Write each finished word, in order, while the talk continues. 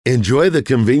Enjoy the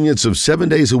convenience of 7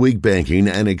 days a week banking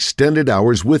and extended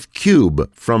hours with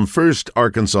Cube from First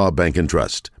Arkansas Bank and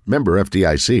Trust. Member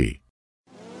FDIC.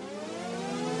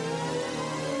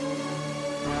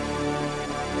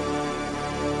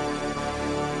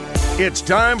 It's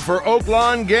time for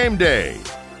Oaklawn Gameday,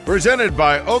 presented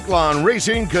by Oaklawn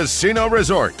Racing Casino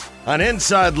Resort. An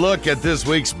inside look at this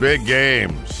week's big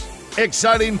games,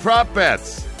 exciting prop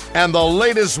bets, and the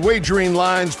latest wagering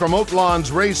lines from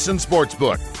Oaklawn's Race and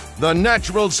Sportsbook, the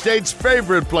natural state's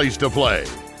favorite place to play.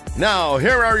 Now,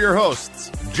 here are your hosts,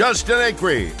 Justin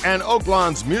Acree and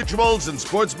Oaklawn's Mutuals and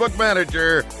Sportsbook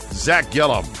Manager, Zach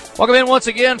Gillum. Welcome in once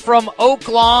again from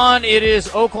Oaklawn. It is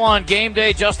Oaklawn Game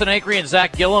Day. Justin Acree and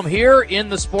Zach Gillum here in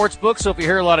the Sportsbook. So if you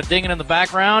hear a lot of dinging in the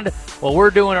background, well, we're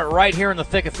doing it right here in the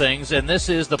thick of things, and this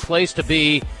is the place to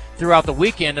be throughout the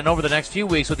weekend and over the next few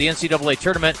weeks with the NCAA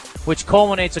tournament, which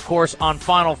culminates, of course, on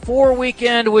Final Four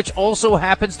weekend, which also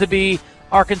happens to be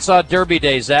Arkansas Derby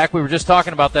Day. Zach, we were just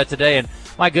talking about that today, and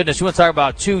my goodness, you want to talk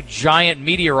about two giant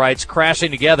meteorites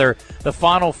crashing together, the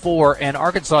Final Four and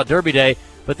Arkansas Derby Day.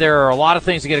 But there are a lot of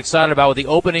things to get excited about with the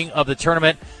opening of the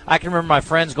tournament. I can remember my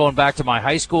friends going back to my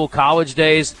high school, college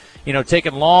days,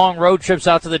 taking long road trips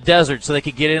out to the desert so they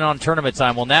could get in on tournament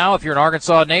time. Well, now, if you're an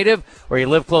Arkansas native or you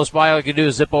live close by, all you can do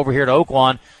is zip over here to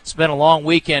Oaklawn, spend a long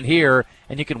weekend here,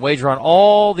 and you can wager on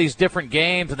all these different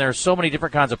games, and there are so many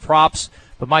different kinds of props.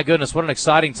 But my goodness, what an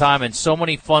exciting time and so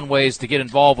many fun ways to get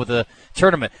involved with the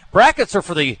tournament. Brackets are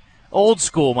for the old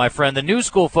school, my friend. The new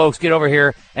school folks get over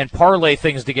here and parlay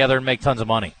things together and make tons of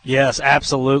money. Yes,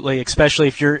 absolutely. Especially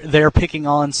if you're there picking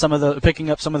up some of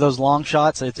those long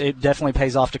shots, it definitely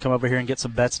pays off to come over here and get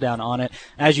some bets down on it.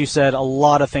 As you said, a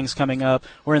lot of things coming up.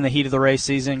 We're in the heat of the race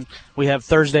season. We have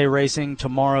Thursday racing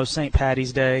tomorrow, St.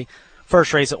 Patty's Day.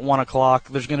 First race at 1 o'clock.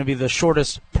 There's going to be the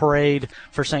shortest parade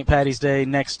for St. Patty's Day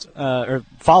or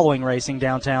following racing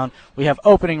downtown. We have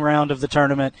opening round of the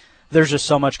tournament. There's just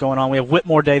so much going on. We have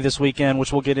Whitmore Day this weekend,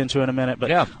 which we'll get into in a minute, but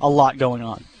a lot going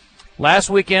on. Last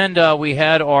weekend, we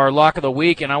had our Lock of the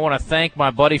Week, and I want to thank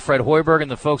my buddy Fred Hoiberg and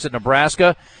the folks at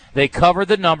Nebraska. They covered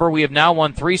the number. We have now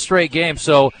won 3 straight games.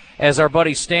 So, as our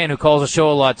buddy Stan, who calls the show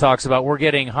a lot, talks about, we're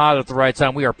getting hot at the right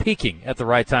time. We are peaking at the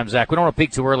right time, Zach. We don't want to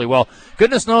peak too early. Well,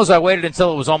 goodness knows I waited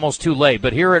until it was almost too late.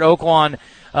 But here at Oaklawn,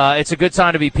 it's a good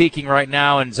time to be peaking right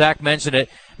now, and Zach mentioned it.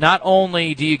 Not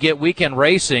only do you get weekend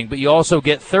racing, but you also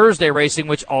get Thursday racing,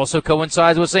 which also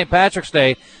coincides with St. Patrick's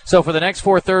Day. So for the next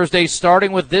 4 Thursdays,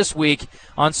 starting with this week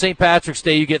on St. Patrick's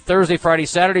Day, you get Thursday, Friday,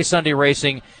 Saturday, Sunday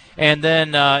racing. And then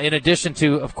in addition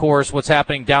to, of course, what's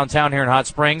happening downtown here in Hot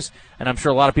Springs, and I'm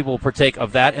sure a lot of people will partake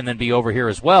of that and then be over here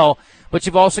as well. But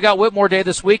you've also got Whitmore Day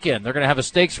this weekend. They're going to have a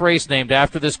stakes race named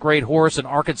after this great horse, an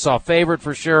Arkansas favorite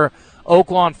for sure.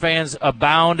 Oaklawn fans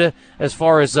abound as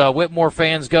far as Whitmore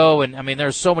fans go. And, I mean,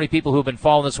 there's so many people who have been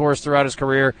following this horse throughout his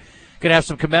career. Going to have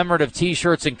some commemorative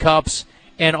T-shirts and cups.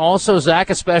 And also, Zach,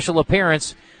 a special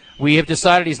appearance. We have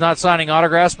decided he's not signing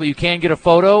autographs, but you can get a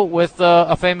photo with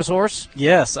a famous horse.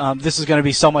 Yes, this is going to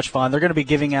be so much fun. They're going to be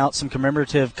giving out some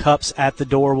commemorative cups at the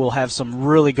door. We'll have some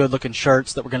really good-looking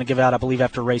shirts that we're going to give out, I believe,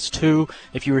 after race 2.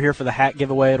 If you were here for the hat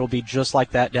giveaway, it'll be just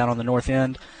like that down on the north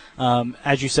end.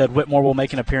 As you said, Whitmore will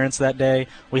make an appearance that day.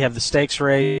 We have the stakes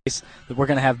race. We're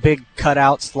going to have big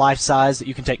cutouts, life-size, that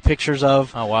you can take pictures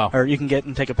of. Oh, wow. Or you can get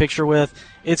and take a picture with.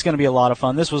 It's going to be a lot of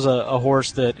fun. This was a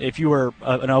horse that, if you were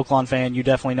an Oaklawn fan, you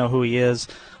definitely know who he is.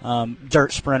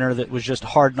 Dirt sprinter that was just a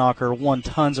hard knocker, won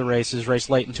tons of races, raced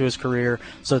late into his career.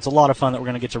 So it's a lot of fun that we're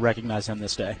going to get to recognize him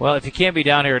this day. Well, if you can't be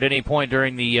down here at any point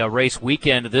during the race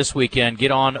weekend this weekend,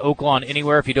 get on Oaklawn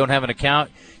anywhere. If you don't have an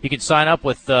account, you can sign up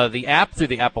with the app through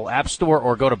the Apple App Store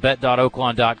or go to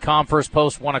bet.oaklawn.com. First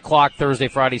post 1 o'clock, Thursday,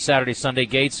 Friday, Saturday, Sunday,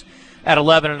 gates at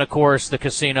 11. And, of course, the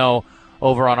casino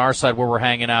over on our side where we're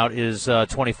hanging out is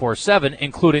 24/7,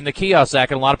 including the kiosk, Zach.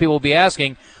 And a lot of people will be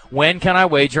asking, when can I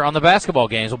wager on the basketball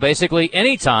games? Well, basically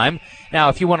anytime. Now,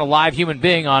 if you want a live human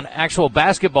being on actual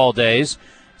basketball days,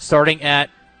 starting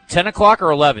at 10 o'clock or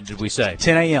 11, did we say?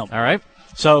 10 a.m. All right.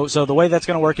 So the way that's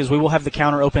going to work is we will have the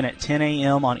counter open at 10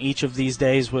 a.m. on each of these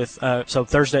days with so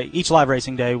Thursday, each live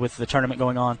racing day with the tournament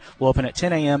going on, will open at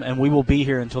 10 a.m. and we will be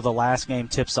here until the last game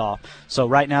tips off. So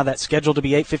right now that's scheduled to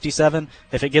be 8:57.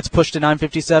 If it gets pushed to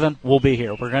 9:57, we'll be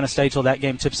here. We're going to stay till that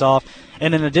game tips off.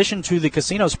 And in addition to the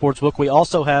casino sportsbook, we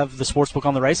also have the sportsbook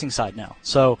on the racing side now.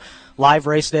 So live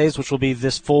race days, which will be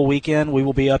this full weekend, we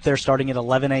will be up there starting at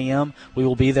 11 a.m. We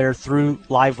will be there through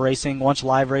live racing. Once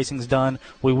live racing's done,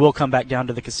 we will come back down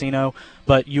to the casino.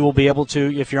 But you will be able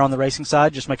to, if you're on the racing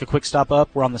side, just make a quick stop up.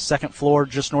 We're on the second floor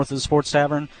just north of the Sports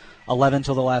Tavern, 11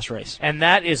 till the last race. And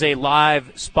that is a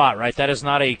live spot, right? That is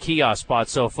not a kiosk spot.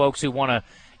 So folks who want to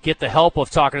get the help of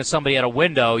talking to somebody at a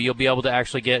window, you'll be able to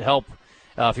actually get help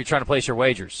if you're trying to place your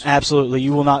wagers. Absolutely.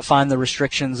 You will not find the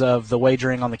restrictions of the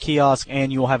wagering on the kiosk,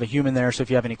 and you will have a human there, so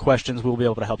if you have any questions, we'll be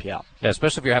able to help you out. Yeah,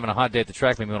 especially if you're having a hot day at the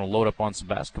track, maybe you want to load up on some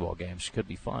basketball games. Could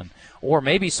be fun. Or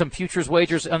maybe some futures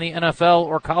wagers on the NFL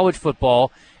or college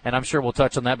football, and I'm sure we'll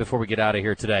touch on that before we get out of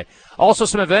here today. Also,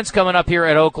 some events coming up here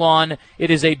at Oaklawn.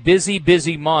 It is a busy,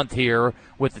 busy month here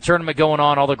with the tournament going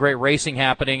on, all the great racing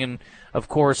happening, and of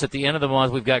course, at the end of the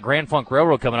month, we've got Grand Funk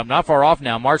Railroad coming up, not far off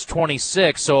now, March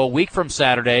 26th, so a week from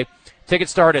Saturday. Tickets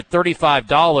start at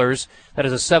 $35. That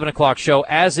is a 7 o'clock show,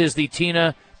 as is the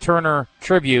Tina Turner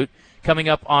Tribute coming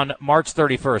up on March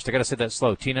 31st. I got to say that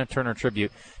slow, Tina Turner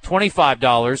Tribute.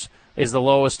 $25 is the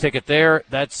lowest ticket there.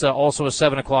 That's also a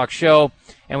 7 o'clock show,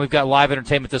 and we've got live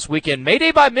entertainment this weekend.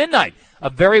 Mayday by Midnight, a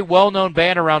very well-known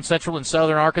band around central and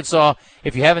southern Arkansas.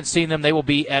 If you haven't seen them, they will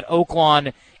be at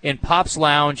Oaklawn in Pop's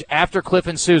Lounge after Cliff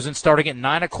and Susan, starting at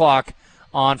 9 o'clock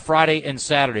on Friday and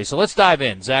Saturday. So let's dive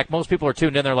in. Zach, most people are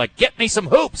tuned in. They're like, get me some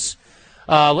hoops.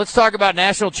 Let's talk about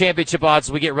national championship odds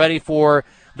as we get ready for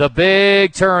the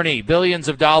big tourney. Billions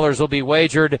of dollars will be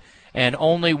wagered, and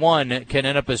only one can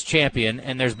end up as champion.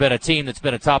 And there's been a team that's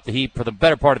been atop the heap for the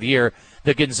better part of the year.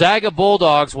 The Gonzaga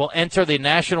Bulldogs will enter the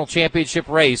national championship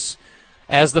race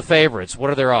as the favorites. What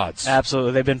are their odds?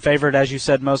 Absolutely. They've been favored, as you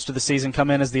said, most of the season,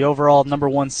 come in as the overall number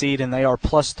 1 seed, and they are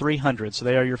plus 300. So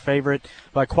they are your favorite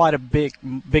by quite a big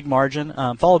margin,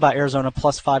 followed by Arizona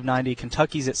plus 590.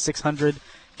 Kentucky's at 600.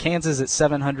 Kansas at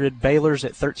 700. Baylor's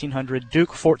at 1,300. Duke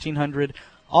 1,400.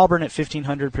 Auburn at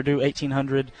 1,500. Purdue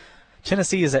 1,800.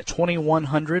 Tennessee is at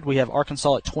 2,100. We have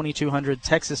Arkansas at 2,200.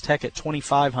 Texas Tech at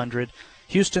 2,500.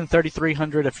 Houston,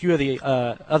 3,300. A few of the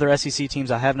other SEC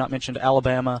teams I have not mentioned,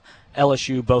 Alabama,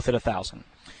 LSU, both at 1,000.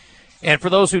 And for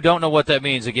those who don't know what that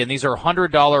means, again, these are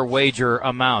 $100 wager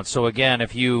amounts. So, again,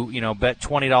 if you bet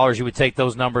 $20, you would take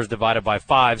those numbers divided by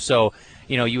 5. So,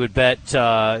 you would bet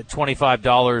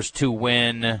 $25 to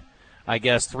win, I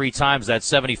guess, 3 times that,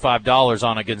 $75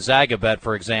 on a Gonzaga bet,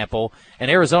 for example. And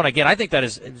Arizona, again, I think that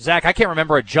is, Zach, I can't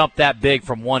remember a jump that big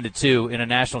from 1 to 2 in a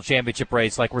national championship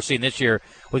race like we're seeing this year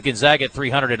with Gonzaga at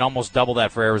 300 and almost double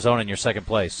that for Arizona in your second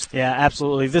place. Yeah,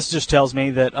 absolutely. This just tells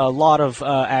me that a lot of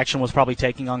action was probably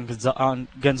taking on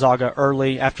Gonzaga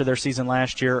early after their season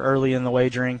last year, early in the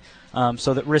wagering.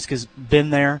 So that risk has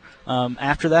been there.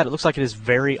 After that, it looks like it is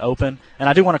very open. And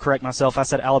I do want to correct myself. I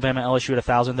said Alabama, LSU at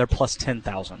 1,000. They're plus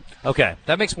 10,000. Okay,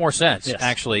 that makes more sense, yes,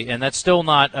 actually. And that's still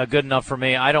not good enough for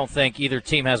me. I don't think either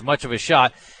team has much of a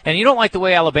shot. And you don't like the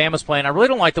way Alabama's playing. I really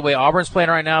don't like the way Auburn's playing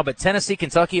right now. But Tennessee,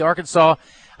 Kentucky, Arkansas,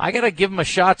 I got to give them a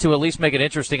shot to at least make it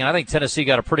interesting. And I think Tennessee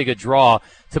got a pretty good draw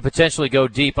to potentially go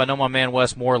deep. I know my man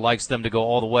Wes Moore likes them to go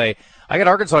all the way. I got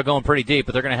Arkansas going pretty deep,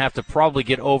 but they're going to have to probably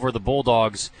get over the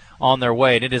Bulldogs on their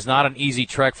way. And it is not an easy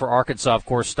trek for Arkansas, of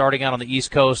course. Starting out on the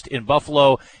East Coast in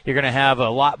Buffalo, you're going to have a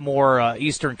lot more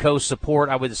Eastern Coast support,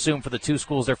 I would assume, for the 2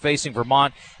 schools they're facing,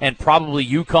 Vermont and probably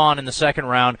UConn in the second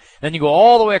round. Then you go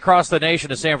all the way across the nation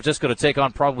to San Francisco to take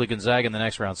on probably Gonzaga in the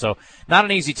next round. So not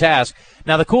an easy task.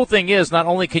 Now, the cool thing is not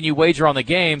only can you wager on the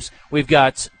games, we've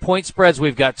got point spreads,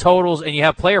 we've got totals, and you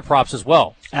have player props as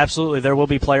well. Absolutely. There will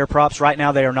be player props. Right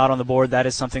now they are not on the board. That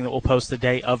is something that we'll post the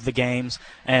day of the games.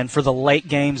 And for the late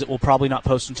games, it will probably not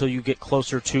post until you get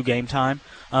closer to game time.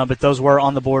 But those were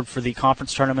on the board for the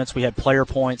conference tournaments. We had player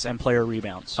points and player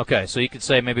rebounds. Okay, so you could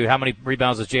say maybe how many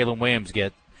rebounds does Jalen Williams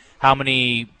get? How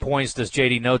many points does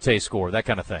J.D. Notae score? That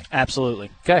kind of thing.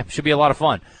 Absolutely. Okay, should be a lot of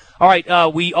fun. All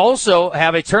right, we also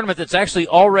have a tournament that's actually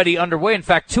already underway. In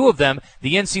fact, 2 of them.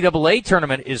 The NCAA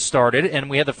tournament is started, and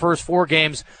we had the first 4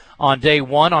 games on day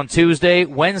 1 on Tuesday.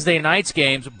 Wednesday night's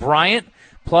games, Bryant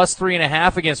plus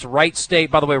 3.5 against Wright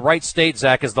State. By the way, Wright State,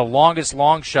 Zach, is the longest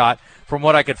long shot from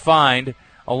what I could find,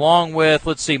 along with,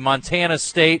 Montana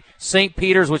State, St.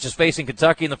 Peter's, which is facing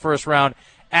Kentucky in the first round,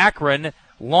 Akron,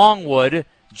 Longwood,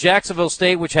 Jacksonville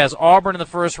State, which has Auburn in the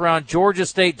first round, Georgia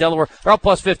State, Delaware. They're all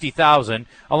plus 50,000,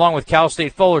 along with Cal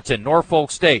State Fullerton,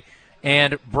 Norfolk State,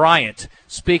 and Bryant.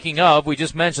 Speaking of, we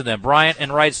just mentioned them, Bryant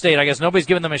and Wright State. I guess nobody's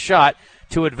given them a shot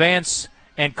to advance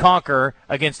and conquer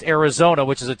against Arizona,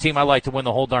 which is a team I like to win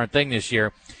the whole darn thing this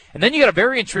year. And then you got a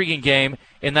very intriguing game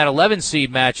in that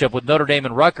 11-seed matchup with Notre Dame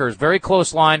and Rutgers. Very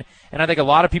close line, and I think a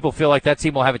lot of people feel like that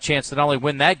team will have a chance to not only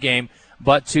win that game,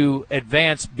 but to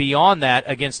advance beyond that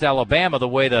against Alabama the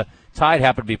way the Tide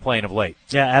happened to be playing of late.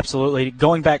 Yeah, absolutely.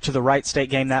 Going back to the Wright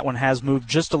State game, that one has moved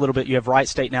just a little bit. You have Wright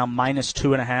State now minus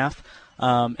 2.5.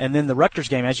 And then the Rutgers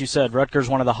game, as you said, Rutgers,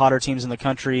 one of the hotter teams in the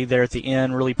country. They're at the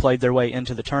end, really played their way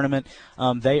into the tournament.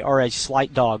 They are a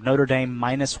slight dog. Notre Dame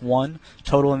 -1,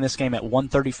 total in this game at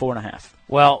 134.5.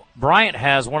 Well, Bryant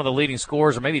has one of the leading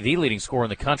scorers, or maybe the leading scorer in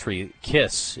the country.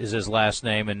 Kiss is his last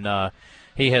name, and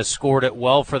he has scored it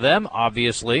well for them,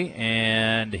 obviously,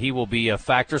 and he will be a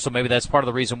factor. So maybe that's part of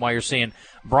the reason why you're seeing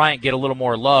Bryant get a little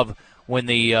more love when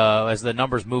as the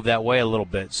numbers move that way a little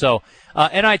bit. So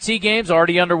NIT games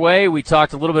already underway. We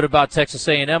talked a little bit about Texas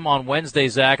A&M on Wednesday,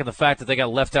 Zach, and the fact that they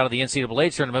got left out of the NCAA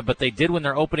tournament, but they did win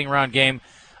their opening round game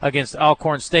against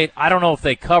Alcorn State. I don't know if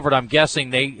they covered. I'm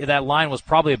guessing that line was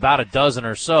probably about a dozen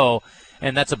or so,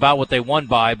 and that's about what they won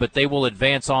by, but they will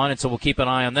advance on, and so we'll keep an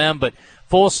eye on them. But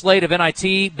full slate of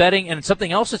NIT betting, and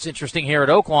something else that's interesting here at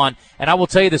Oaklawn, and I will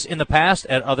tell you this, in the past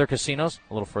at other casinos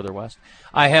a little further west,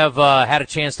 I have had a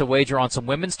chance to wager on some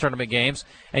women's tournament games,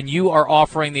 and you are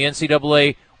offering the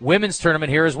NCAA women's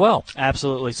tournament here as well.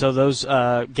 Absolutely. So those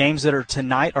games that are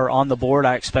tonight are on the board.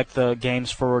 I expect the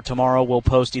games for tomorrow we'll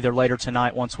post either later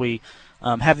tonight once we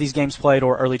have these games played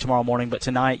or early tomorrow morning. But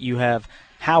tonight you have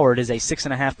Howard as a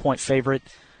 6.5-point favorite,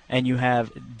 and you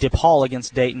have DePaul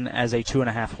against Dayton as a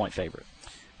 2.5-point favorite.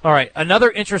 All right,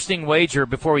 another interesting wager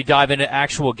before we dive into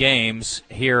actual games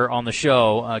here on the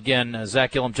show. Again,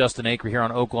 Zach Gillum, Justin Acre here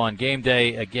on Oaklawn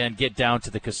Gameday. Again, get down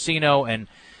to the casino and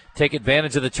take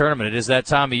advantage of the tournament. It is that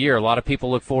time of year. A lot of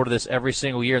people look forward to this every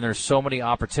single year, and there's so many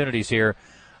opportunities here.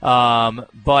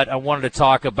 But I wanted to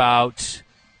talk about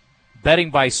betting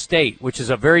by state, which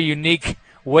is a very unique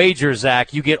wager,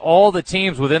 Zach. You get all the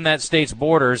teams within that state's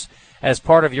borders as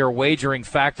part of your wagering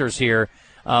factors here.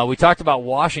 We talked about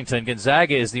Washington.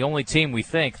 Gonzaga is the only team we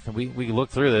think, we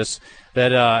looked through this,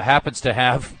 that happens to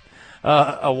have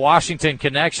a Washington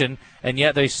connection, and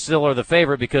yet they still are the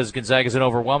favorite because Gonzaga is an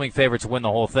overwhelming favorite to win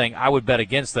the whole thing. I would bet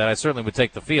against that. I certainly would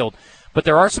take the field. But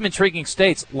there are some intriguing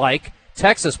states like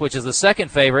Texas, which is the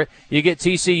second favorite. You get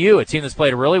TCU, a team that's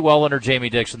played really well under Jamie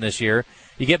Dixon this year.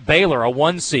 You get Baylor, a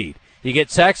 1 seed. You get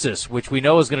Texas, which we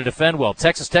know is going to defend well.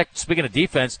 Texas Tech, speaking of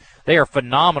defense, they are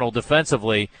phenomenal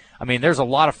defensively. I mean, there's a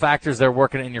lot of factors that are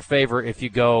working in your favor if you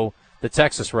go the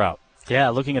Texas route. Yeah,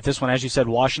 looking at this one, as you said,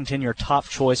 Washington, your top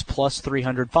choice, plus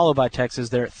 300, followed by Texas.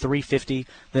 They're at 350.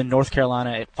 Then North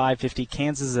Carolina at 550.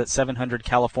 Kansas is at 700.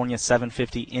 California,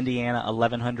 750. Indiana,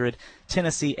 1,100.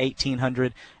 Tennessee,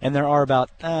 1,800. And there are about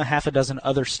half a dozen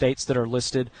other states that are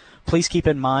listed. Please keep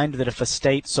in mind that if a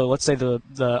state, so let's say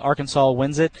the Arkansas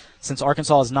wins it, since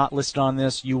Arkansas is not listed on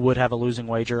this, you would have a losing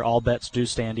wager. All bets do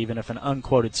stand, even if an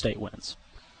unquoted state wins.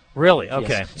 Really? Okay.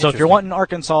 Yes. So if you're wanting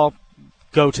Arkansas,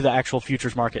 go to the actual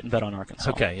futures market and bet on Arkansas.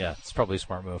 Okay, yeah, it's probably a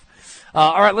smart move.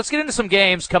 All right, let's get into some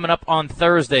games coming up on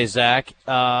Thursday, Zach.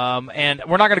 And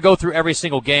we're not going to go through every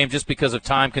single game just because of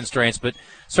time constraints, but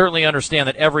certainly understand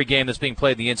that every game that's being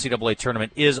played in the NCAA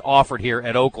tournament is offered here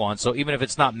at Oaklawn. So even if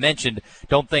it's not mentioned,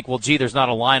 don't think, well, gee, there's not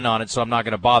a line on it, so I'm not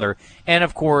going to bother. And,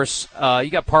 of course, you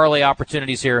got parlay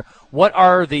opportunities here. What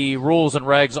are the rules and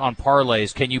regs on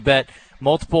parlays? Can you bet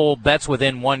multiple bets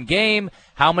within one game?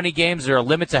 How many games? Is there a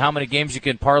limit to how many games you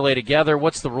can parlay together?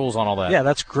 What's the rules on all that? Yeah,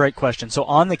 that's a great question. So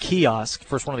on the kiosk.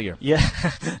 First one of the year. Yeah.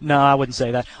 No, I wouldn't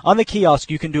say that. On the kiosk,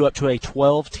 you can do up to a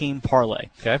 12-team parlay.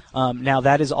 Okay. Now,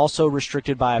 that is also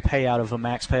restricted by a payout of a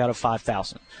max payout of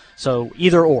 $5,000. So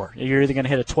either or. You're either going to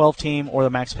hit a 12-team or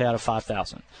the max payout of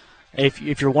 $5,000.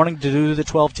 If you're wanting to do the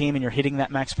 12-team and you're hitting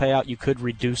that max payout, you could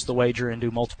reduce the wager and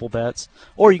do multiple bets.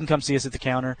 Or you can come see us at the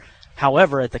counter.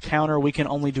 However, at the counter, we can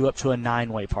only do up to a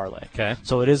 9-way parlay. Okay.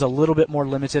 So it is a little bit more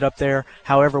limited up there.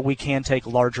 However, we can take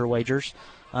larger wagers.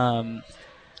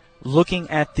 Looking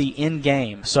at the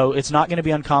in-game, so it's not going to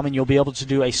be uncommon. You'll be able to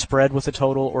do a spread with a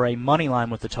total or a money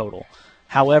line with a total.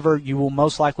 However, you will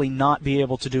most likely not be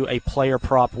able to do a player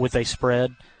prop with a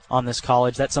spread on this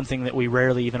college. That's something that we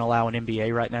rarely even allow in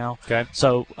NBA right now. Okay.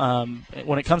 So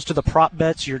when it comes to the prop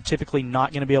bets, you're typically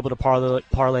not going to be able to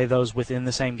parlay those within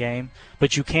the same game,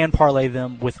 but you can parlay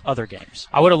them with other games.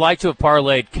 I would have liked to have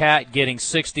parlayed Cat getting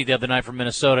 60 the other night for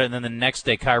Minnesota, and then the next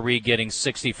day Kyrie getting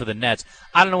 60 for the Nets.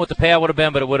 I don't know what the payout would have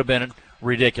been, but it would have been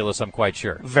ridiculous, I'm quite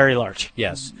sure. Very large.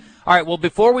 Yes. All right, well,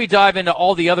 before we dive into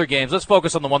all the other games, let's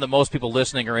focus on the one that most people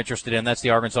listening are interested in. That's the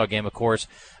Arkansas game, of course,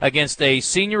 against a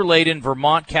senior-laden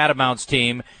Vermont Catamounts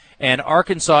team. And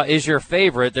Arkansas is your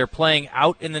favorite. They're playing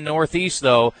out in the Northeast,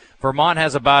 though. Vermont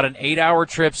has about an 8-hour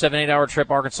trip, 7-8-hour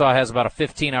trip. Arkansas has about a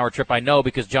 15-hour trip. I know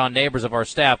because John Neighbors of our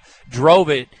staff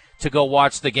drove it to go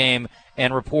watch the game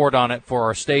and report on it for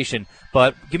our station.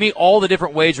 But give me all the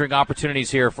different wagering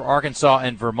opportunities here for Arkansas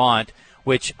and Vermont,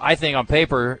 which I think on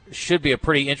paper should be a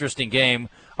pretty interesting game.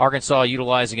 Arkansas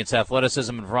utilizing its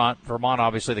athleticism, and Vermont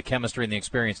obviously the chemistry and the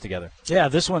experience together. Yeah,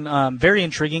 this one, very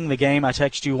intriguing. The game, I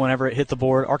text you whenever it hit the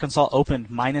board. Arkansas opened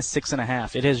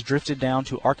 -6.5. It has drifted down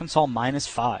to Arkansas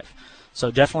 -5.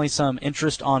 So definitely some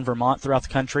interest on Vermont throughout the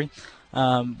country.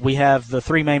 We have the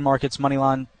three main markets,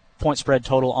 moneyline, point spread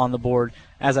total on the board.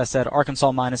 As I said,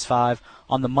 Arkansas -5.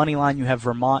 On the money line, you have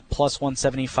Vermont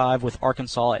 +175 with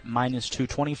Arkansas at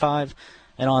 -225.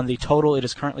 And on the total, it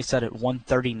is currently set at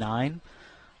 139.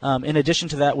 In addition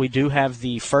to that, we do have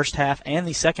the first half and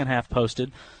the second half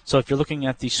posted. So if you're looking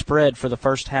at the spread for the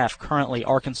first half, currently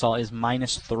Arkansas is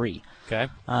 -3. Okay.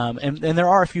 And there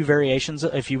are a few variations.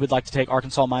 If you would like to take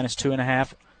Arkansas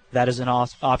 -2.5, that is an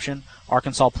option.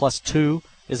 Arkansas +2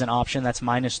 is an option. That's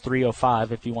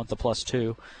 -305 if you want the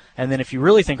 +2. And then if you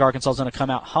really think Arkansas is going to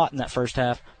come out hot in that first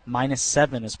half,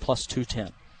 -7 is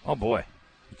 +210. Oh, boy.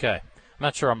 Okay. I'm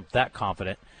not sure I'm that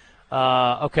confident.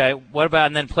 Okay, what about,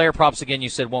 and then player props again, you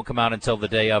said won't come out until the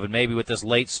day of, and maybe with this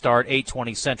late start,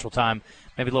 8:20 Central Time,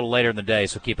 maybe a little later in the day,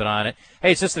 so keep an eye on it.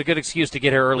 Hey, it's just a good excuse to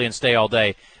get here early and stay all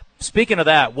day. Speaking of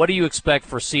that, what do you expect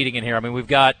for seating in here? I mean, we've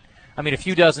got, a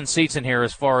few dozen seats in here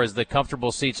as far as the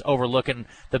comfortable seats overlooking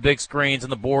the big screens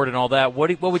and the board and all that.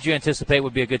 What would you anticipate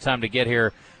would be a good time to get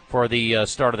here for the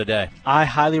start of the day? I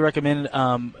highly recommend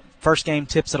first game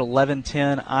tips at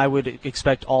 11:10. I would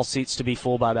expect all seats to be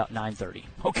full by about 9:30.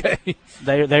 Okay.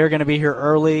 They are going to be here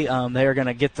early. They are going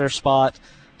to get their spot,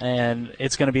 and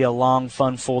it's going to be a long,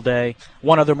 fun, full day.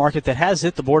 One other market that has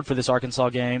hit the board for this Arkansas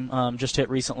game, just hit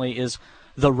recently, is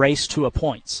the race to a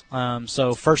points.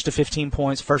 So first to 15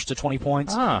 points, first to 20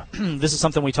 points. This is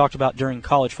something we talked about during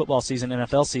college football season,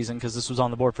 NFL season, because this was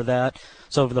on the board for that.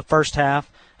 So for the first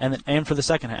half and for the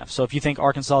second half. So if you think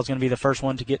Arkansas is going to be the first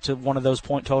one to get to one of those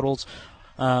point totals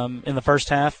in the first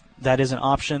half, that is an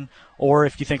option. Or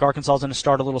if you think Arkansas is going to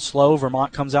start a little slow,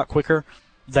 Vermont comes out quicker,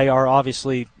 they are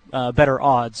obviously better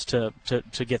odds to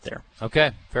get there.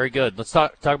 Okay, very good. Let's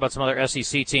talk about some other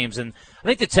SEC teams. And I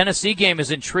think the Tennessee game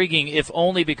is intriguing, if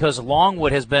only because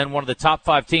Longwood has been one of the top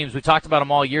 5 teams. We talked about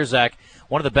them all year, Zach.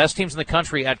 One of the best teams in the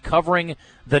country at covering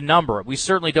the number. We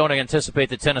certainly don't anticipate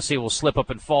that Tennessee will slip up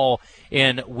and fall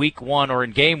in week 1, or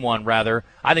in game 1, rather.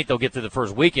 I think they'll get through the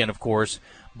first weekend, of course.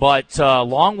 But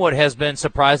Longwood has been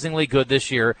surprisingly good this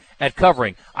year at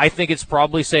covering. I think it's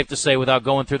probably safe to say, without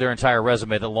going through their entire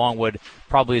resume, that Longwood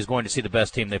probably is going to see the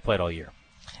best team they played all year.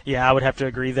 Yeah, I would have to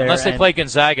agree there. Unless they play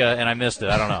Gonzaga and I missed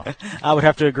it. I don't know. I would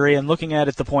have to agree. And looking at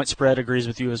it, the point spread agrees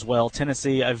with you as well.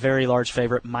 Tennessee, a very large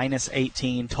favorite,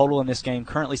 -18. Total in this game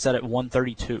currently set at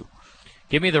 132.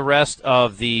 Give me the rest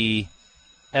of the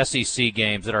SEC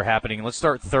games that are happening. Let's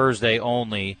start Thursday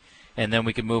only, and then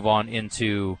we can move on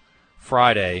into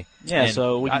Friday. Yeah, and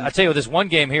so I tell you, this one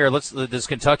game here, this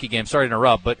Kentucky game, sorry to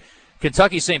interrupt, but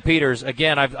Kentucky St. Peter's,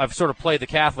 again, I've sort of played the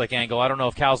Catholic angle. I don't know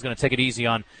if Cal's going to take it easy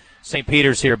on St.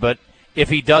 Peter's here, but if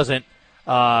he doesn't,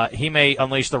 he may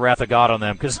unleash the wrath of God on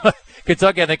them, because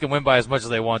Kentucky, I think, can win by as much as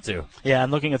they want to. Yeah,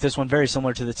 and looking at this one, very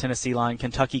similar to the Tennessee line.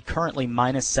 Kentucky currently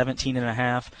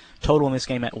 -17.5. Total in this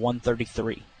game at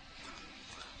 133.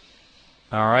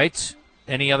 All right.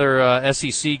 Any other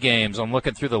SEC games? I'm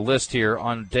looking through the list here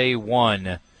on day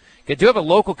 1. I do have a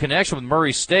local connection with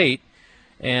Murray State,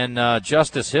 and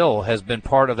Justice Hill has been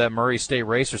part of that Murray State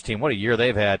Racers team. What a year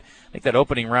they've had. I think that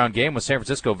opening round game with San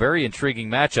Francisco, very intriguing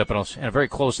matchup and a very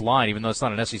close line, even though it's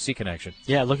not an SEC connection.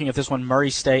 Yeah, looking at this one, Murray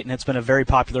State, and it's been a very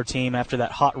popular team after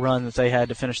that hot run that they had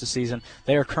to finish the season.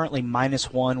 They are currently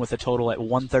 -1 with a total at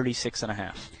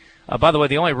 136.5. By the way,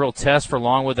 the only real test for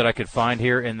Longwood that I could find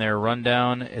here in their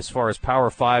rundown as far as Power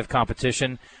 5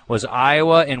 competition was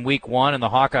Iowa in week 1, and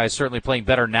the Hawkeyes certainly playing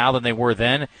better now than they were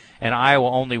then, and Iowa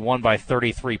only won by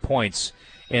 33 points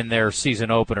in their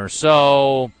season opener.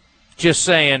 So just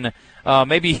saying,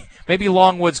 maybe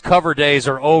Longwood's cover days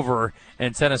are over,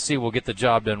 and Tennessee will get the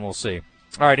job done. We'll see.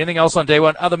 All right, anything else on day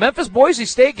 1? The Memphis-Boise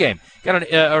State game. Got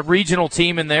a regional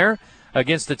team in there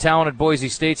against the talented Boise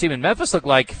State team. And Memphis looked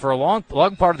like for a long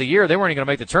part of the year they weren't even going to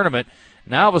make the tournament.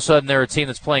 Now, all of a sudden, they're a team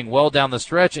that's playing well down the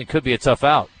stretch and could be a tough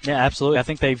out. Yeah, absolutely. I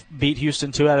think they've beat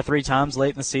Houston 2 out of 3 times late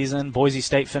in the season. Boise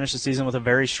State finished the season with a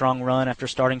very strong run after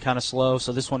starting kind of slow.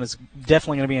 So this one is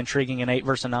definitely going to be intriguing in 8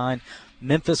 versus 9.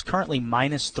 Memphis currently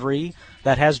 -3.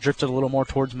 That has drifted a little more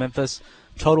towards Memphis.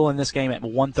 Total in this game at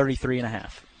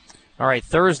 133.5. All right,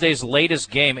 Thursday's latest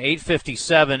game,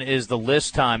 8:57, is the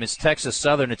list time. It's Texas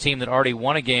Southern, a team that already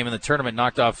won a game in the tournament,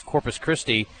 knocked off Corpus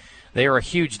Christi. They are a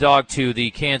huge dog to the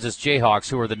Kansas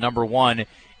Jayhawks, who are the number 1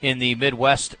 in the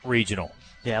Midwest Regional.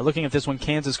 Yeah, looking at this one,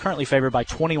 Kansas currently favored by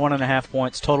 21.5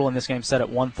 points. Total in this game set at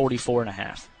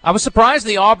 144.5. I was surprised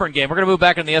the Auburn game. We're going to move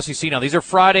back into the SEC now. These are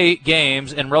Friday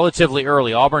games and relatively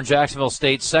early. Auburn-Jacksonville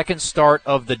State, second start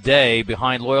of the day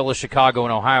behind Loyola Chicago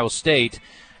and Ohio State.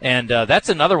 And that's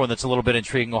another one that's a little bit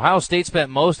intriguing. Ohio State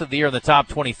spent most of the year in the top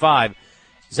 25.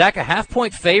 Zach, a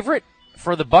half-point favorite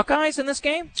for the Buckeyes in this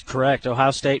game? Correct.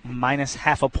 Ohio State minus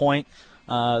half a point.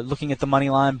 Looking at the money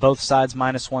line, both sides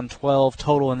minus 112.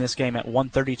 Total in this game at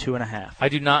 132.5. I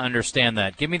do not understand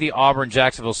that. Give me the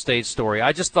Auburn-Jacksonville State story.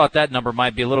 I just thought that number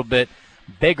might be a little bit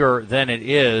bigger than it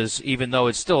is, even though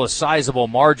it's still a sizable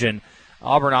margin.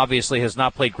 Auburn obviously has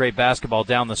not played great basketball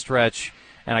down the stretch,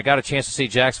 and I got a chance to see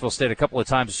Jacksonville State a couple of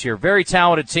times this year. Very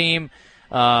talented team,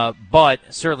 but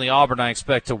certainly Auburn I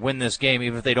expect to win this game,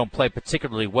 even if they don't play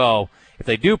particularly well. If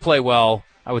they do play well,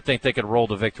 I would think they could roll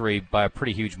to victory by a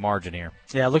pretty huge margin here.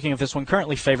 Yeah, looking at this one,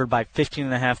 currently favored by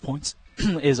 15.5 points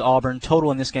is Auburn. Total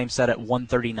in this game set at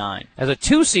 139. As a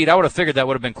 2 seed, I would have figured that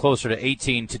would have been closer to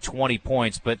 18 to 20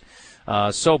 points, but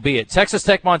so be it. Texas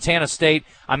Tech, Montana State.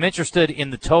 I'm interested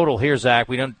in the total here, Zach.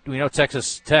 We know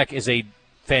Texas Tech is a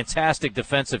fantastic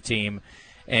defensive team,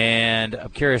 and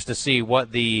I'm curious to see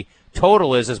what the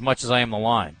total is as much as I am the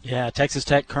line. Yeah, Texas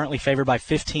Tech currently favored by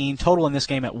 15. Total in this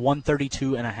game at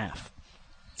 132.5.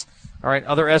 All right,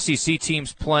 other SEC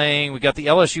teams playing. We got the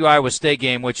LSU-Iowa State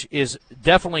game, which is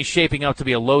definitely shaping up to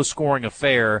be a low-scoring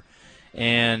affair,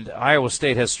 and Iowa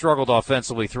State has struggled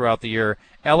offensively throughout the year.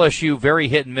 LSU, very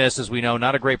hit and miss, as we know,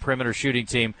 not a great perimeter shooting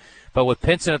team, but with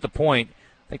Pinson at the point,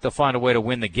 I think they'll find a way to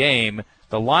win the game.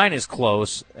 The line is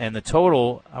close, and the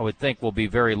total, I would think, will be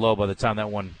very low by the time that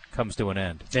one comes to an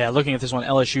end. Yeah, looking at this one,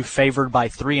 LSU favored by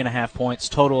 3.5 points.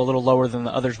 Total a little lower than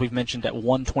the others we've mentioned at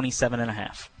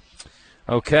 127.5.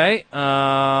 Okay,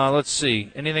 let's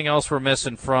see. Anything else we're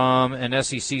missing from an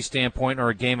SEC standpoint or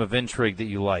a game of intrigue that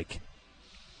you like?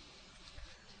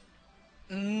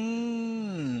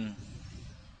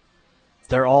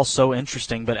 They're all so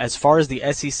interesting, but as far as the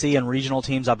SEC and regional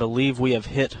teams, I believe we have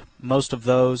hit most of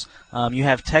those. You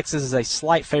have Texas as a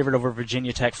slight favorite over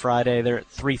Virginia Tech Friday. They're at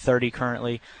 330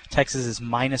 currently. Texas is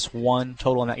 -1.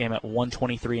 Total in that game at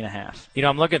 123.5. You know,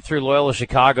 I'm looking through Loyola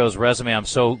Chicago's resume. I'm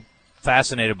so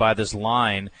fascinated by this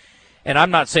line. And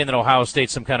I'm not saying that Ohio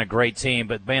State's some kind of great team,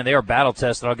 but, man, they are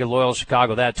battle-tested. I'll give Loyola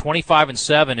Chicago that.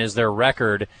 25-7 is their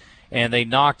record, and they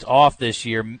knocked off this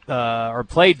year, or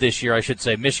played this year, I should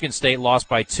say. Michigan State lost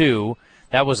by 2.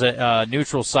 That was a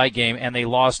neutral site game, and they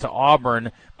lost to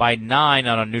Auburn by 9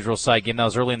 on a neutral site game. That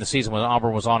was early in the season when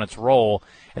Auburn was on its roll.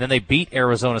 And then they beat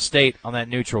Arizona State on that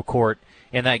neutral court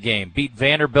in that game. Beat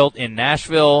Vanderbilt in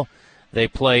Nashville. They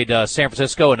played San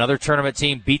Francisco, another tournament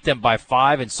team, beat them by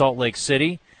 5 in Salt Lake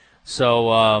City.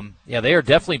 So, yeah, they are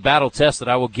definitely battle-tested.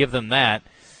 I will give them that.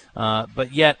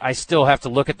 But yet I still have to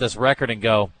look at this record and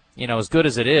go, you know, as good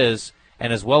as it is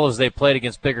and as well as they played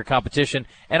against bigger competition,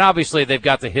 and obviously they've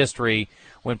got the history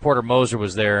when Porter Moser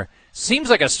was there, seems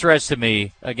like a stretch to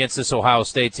me against this Ohio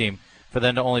State team for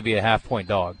them to only be a half-point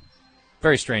dog.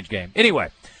 Very strange game. Anyway,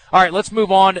 all right, let's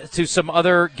move on to some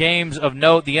other games of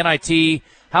note. The NIT,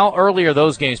 how early are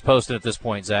those games posted at this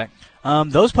point, Zach?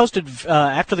 Those posted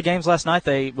after the games last night.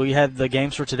 We had the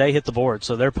games for today hit the board,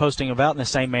 so they're posting about in the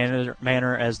same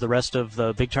manner as the rest of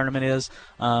the big tournament is.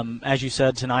 As you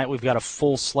said, tonight we've got a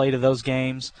full slate of those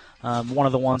games. One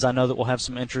of the ones I know that will have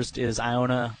some interest is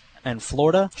Iona and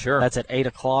Florida. Sure. That's at 8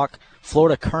 o'clock.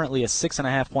 Florida currently a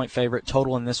 6.5-point favorite.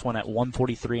 Total in this one at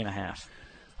 143.5.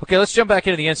 Okay, let's jump back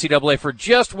into the NCAA for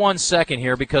just 1 second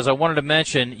here because I wanted to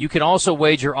mention you can also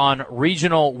wager on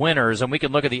regional winners, and we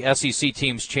can look at the SEC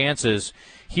team's chances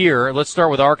here. Let's start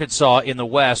with Arkansas in the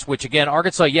West, which, again,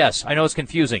 Arkansas, yes, I know it's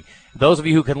confusing. Those of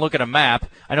you who can look at a map,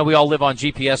 I know we all live on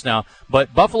GPS now,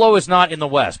 but Buffalo is not in the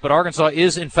West, but Arkansas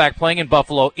is, in fact, playing in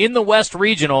Buffalo in the West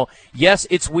Regional. Yes,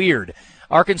 it's weird.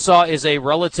 Arkansas is a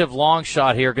relative long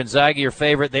shot here. Gonzaga, your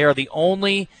favorite. They are the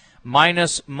only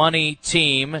minus money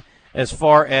team as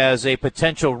far as a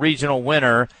potential regional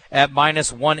winner at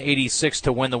 -186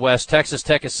 to win the West. Texas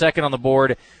Tech is second on the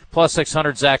board,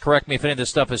 +600. Zach, correct me if any of this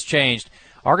stuff has changed.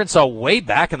 Arkansas way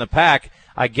back in the pack,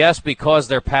 I guess because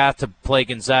their path to play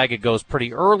Gonzaga goes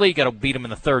pretty early. Got to beat them in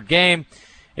the third game.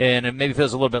 And it maybe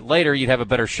feels a little bit later, you'd have a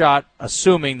better shot,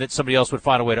 assuming that somebody else would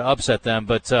find a way to upset them.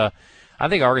 But I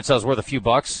think Arkansas is worth a few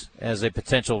bucks as a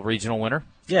potential regional winner.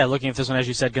 Yeah, looking at this one, as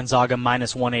you said, Gonzaga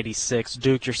 -186.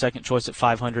 Duke, your second choice at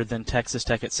 500, then Texas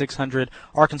Tech at 600.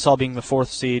 Arkansas being the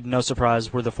fourth seed, no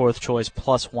surprise, we're the fourth choice,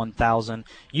 +1,000.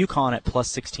 UConn at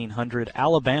 +1,600.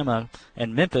 Alabama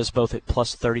and Memphis both at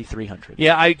 +3,300.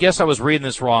 Yeah, I guess I was reading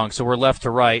this wrong, so we're left to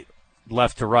right,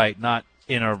 not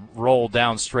in a roll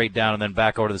down, straight down, and then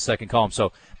back over to the second column.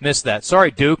 So missed that.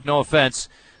 Sorry, Duke. No offense.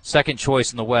 Second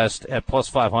choice in the West at plus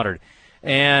 500.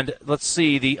 And let's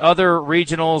see, the other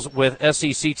regionals with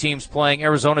SEC teams playing.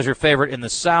 Arizona's your favorite in the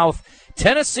South.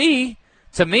 Tennessee,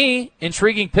 to me,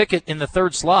 intriguing pick in the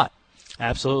third slot.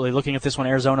 Absolutely. Looking at this one,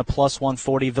 Arizona plus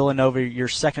 140, Villanova your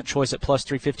second choice at plus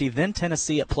 350, then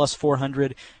Tennessee at plus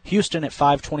 400, Houston at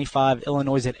 525,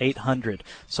 Illinois at 800.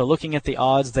 So looking at the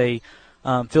odds, they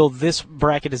feel this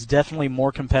bracket is definitely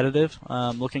more competitive.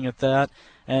 Looking at that.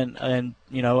 And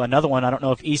you know, another one, I don't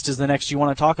know if East is the next you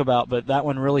want to talk about, but that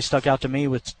one really stuck out to me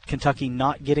with Kentucky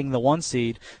not getting the 1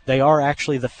 seed. They are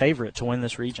actually the favorite to win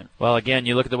this region. Well, again,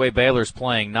 you look at the way Baylor's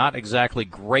playing, not exactly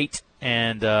great,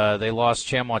 and they lost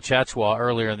Chamwa Chachwa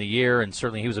earlier in the year, and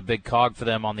certainly he was a big cog for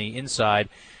them on the inside.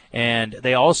 And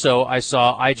they also, I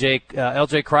saw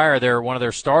LJ Cryer, one of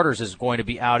their starters, is going to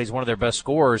be out. He's one of their best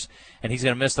scorers, and he's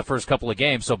going to miss the first couple of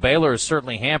games. So Baylor is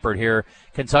certainly hampered here.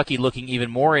 Kentucky looking even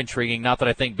more intriguing. Not that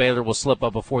I think Baylor will slip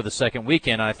up before the second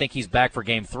weekend. I think he's back for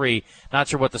Game 3. Not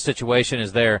sure what the situation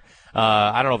is there.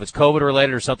 I don't know if it's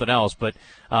COVID-related or something else, but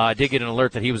I did get an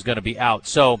alert that he was going to be out.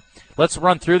 So let's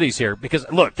run through these here because,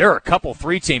 look, there are a couple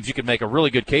 3 teams you can make a really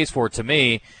good case for. To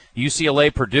me,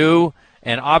 UCLA, Purdue,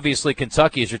 and obviously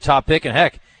Kentucky is your top pick. And,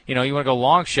 heck, you know, you want to go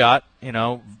long shot. You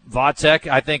know, Vatech,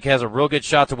 I think, has a real good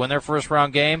shot to win their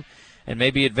first-round game and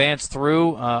maybe advance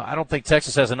through. I don't think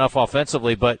Texas has enough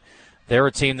offensively, but they're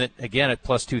a team that, again, at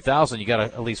plus 2,000, you got to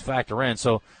at least factor in.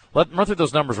 So let's run through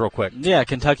those numbers real quick. Yeah,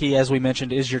 Kentucky, as we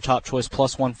mentioned, is your top choice,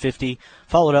 plus 150,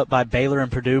 followed up by Baylor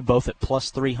and Purdue, both at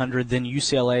plus 300, then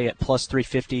UCLA at plus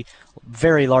 350.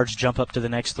 Very large jump up to the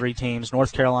next 3 teams.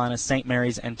 North Carolina, St.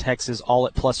 Mary's, and Texas all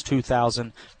at plus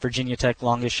 2,000. Virginia Tech,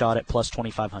 longest shot at plus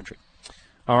 2,500.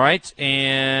 All right,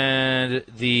 and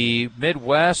the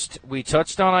Midwest we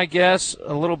touched on, I guess,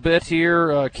 a little bit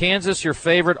here. Kansas, your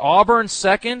favorite. Auburn,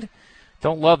 second.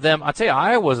 Don't love them. I'll tell you,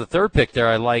 Iowa's the third pick there.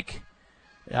 I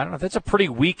don't know. That's a pretty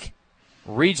weak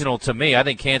regional to me. I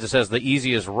think Kansas has the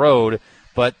easiest road,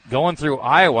 but going through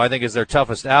Iowa, I think, is their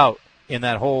toughest out in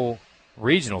that whole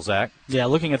regional, Zach. Yeah,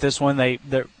 looking at this one,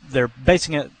 they're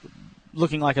basing it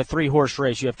looking like a 3-horse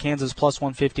race. You have Kansas plus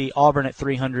 150, Auburn at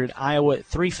 300, Iowa at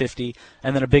 350,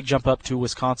 and then a big jump up to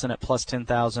Wisconsin at plus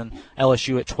 10,000,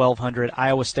 LSU at 1,200,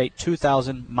 Iowa State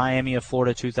 2,000, Miami of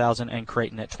Florida 2,000, and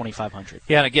Creighton at 2,500.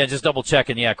 Yeah, and again, just double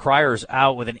checking. Yeah, Crier's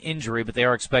out with an injury, but they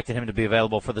are expecting him to be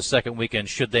available for the second weekend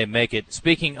should they make it.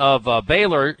 Speaking of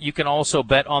Baylor, you can also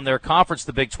bet on their conference,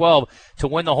 the Big 12, to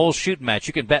win the whole shooting match.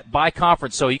 You can bet by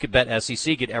conference, so you could bet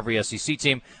SEC, get every SEC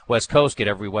team, West Coast, get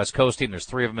every West Coast team. There's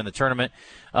 3 of them in the tournament.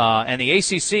 And the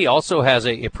ACC also has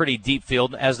a pretty deep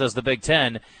field, as does the Big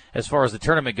Ten, as far as the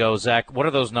tournament goes. Zach, what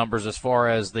are those numbers as far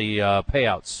as the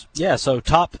payouts? Yeah, so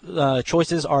top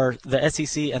choices are the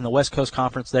SEC and the West Coast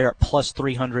Conference. They are at plus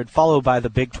 300, followed by the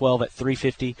Big 12 at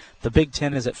 350. The Big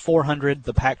 10 is at 400,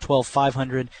 the Pac-12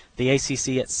 500, the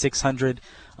ACC at 600.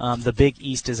 The Big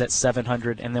East is at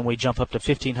 700, and then we jump up to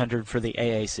 1,500 for the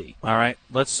AAC. All right,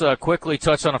 let's quickly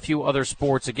touch on a few other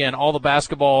sports. Again, all the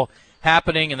basketball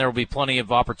happening, and there will be plenty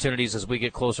of opportunities as we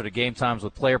get closer to game times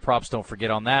with player props. Don't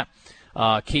forget on that.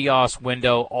 Kiosk,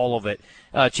 window, all of it.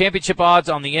 Championship odds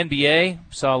on the NBA.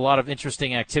 Saw a lot of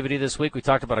interesting activity this week. We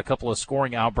talked about a couple of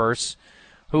scoring outbursts.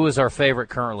 Who is our favorite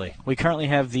currently? We currently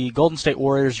have the Golden State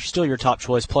Warriors, still your top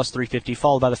choice, plus 350,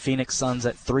 followed by the Phoenix Suns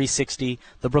at 360.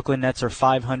 The Brooklyn Nets are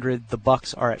 500. The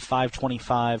Bucks are at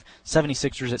 525.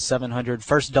 76ers at 700.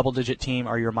 First double-digit team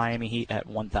are your Miami Heat at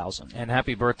 1,000. And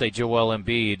happy birthday, Joel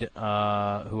Embiid,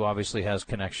 who obviously has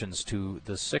connections to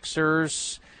the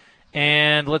Sixers.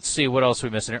 And let's see, what else are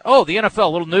we missing here? Oh, the NFL, a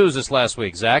little news this last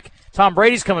week, Zach. Tom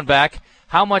Brady's coming back.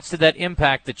 How much did that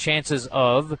impact the chances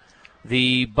of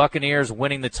the Buccaneers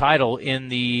winning the title in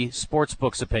the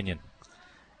sportsbook's opinion?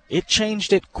 It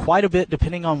changed it quite a bit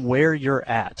depending on where you're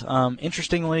at.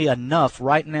 Interestingly enough,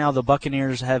 right now the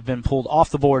Buccaneers have been pulled off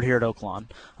the board here at Oaklawn.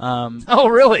 Oh,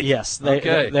 really? Yes.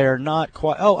 They're not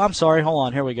quite. Oh, I'm sorry. Hold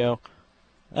on. Here we go.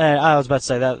 I was about to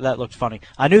say that looked funny.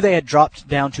 I knew they had dropped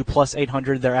down to plus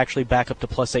 800. They're actually back up to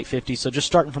plus 850. So just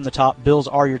starting from the top, Bills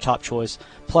are your top choice,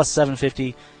 plus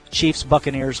 750. Chiefs,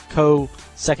 Buccaneers,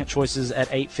 second choices at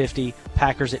 850,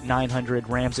 Packers at 900,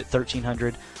 Rams at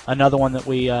 1,300. Another one that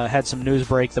we had some news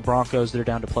break, the Broncos, they're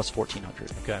down to plus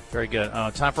 1,400. Okay, very good.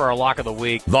 Time for our lock of the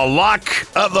week. The lock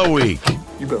of the week.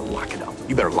 You better lock it up.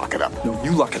 You better lock it up. No,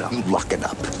 you lock it up. You lock it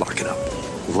up. Lock it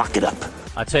up. Lock it up.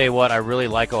 I tell you what, I really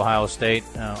like Ohio State.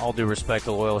 All due respect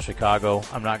to Loyola Chicago.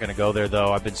 I'm not going to go there,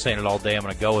 though. I've been saying it all day. I'm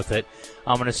going to go with it.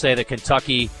 I'm going to say that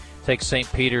Kentucky take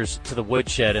St. Peter's to the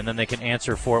woodshed, and then they can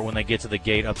answer for it when they get to the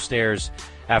gate upstairs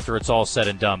after it's all said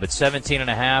and done. But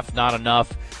 17.5, not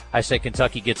enough. I say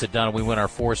Kentucky gets it done, and we win our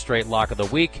 4th straight lock of the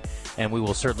week, and we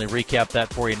will certainly recap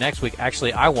that for you next week.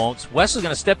 Actually, I won't. Wes is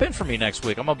going to step in for me next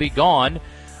week. I'm going to be gone,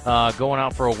 going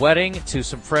out for a wedding to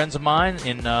some friends of mine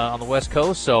on the West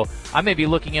Coast, so I may be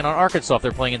looking in on Arkansas if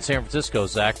they're playing in San Francisco,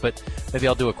 Zach, but maybe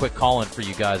I'll do a quick call-in for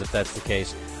you guys if that's the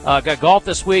case. Got golf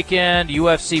this weekend,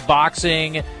 UFC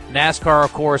boxing, NASCAR,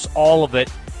 of course, all of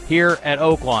it here at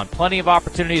Oaklawn. Plenty of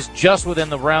opportunities just within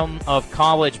the realm of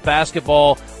college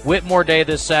basketball. Whitmore Day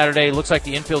this Saturday. Looks like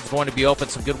the infield's going to be open.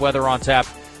 Some good weather on tap.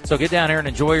 So get down here and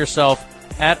enjoy yourself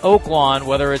at Oaklawn,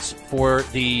 whether it's for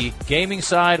the gaming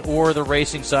side or the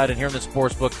racing side. And here in the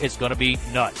sportsbook, it's going to be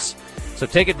nuts. So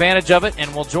take advantage of it,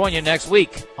 and we'll join you next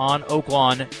week on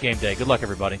Oaklawn Game Day. Good luck,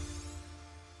 everybody.